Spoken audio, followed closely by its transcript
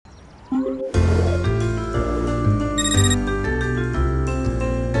Here's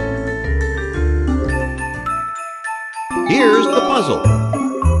the puzzle.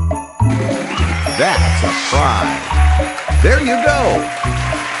 That's a prize. There you go.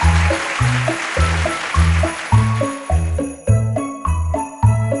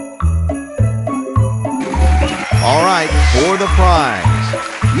 All right, for the prize.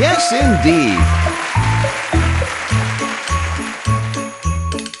 Yes, indeed.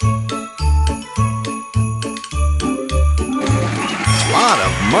 Lot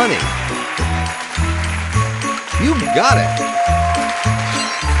of money. You got it.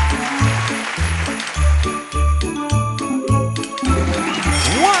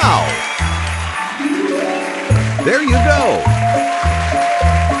 Wow! There you go.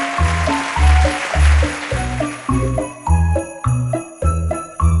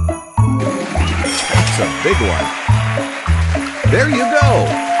 That's a big one. There you go.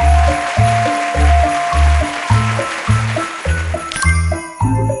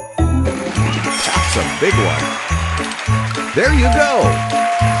 That's a big one. There you go.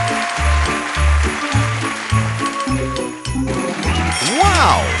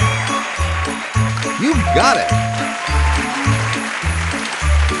 Wow! You got it.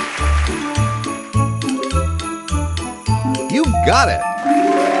 You got it.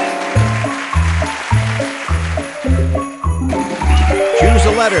 Choose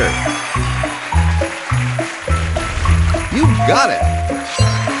a letter. You got it.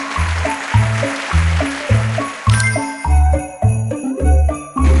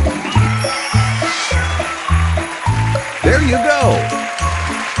 There you go.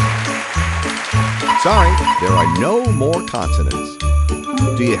 Sorry, there are no more consonants.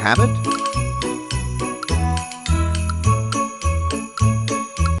 Do you have it?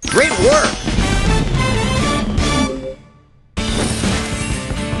 Great work!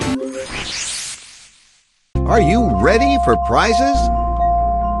 Are you ready for prizes?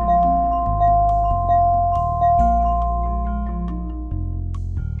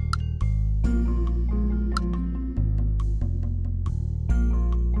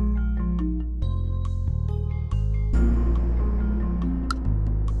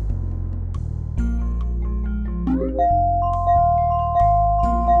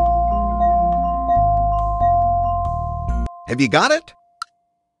 Have you got it?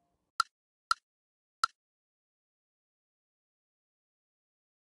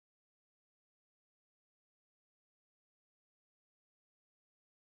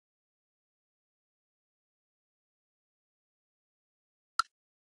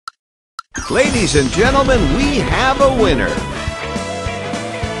 Ladies and gentlemen, we have a winner.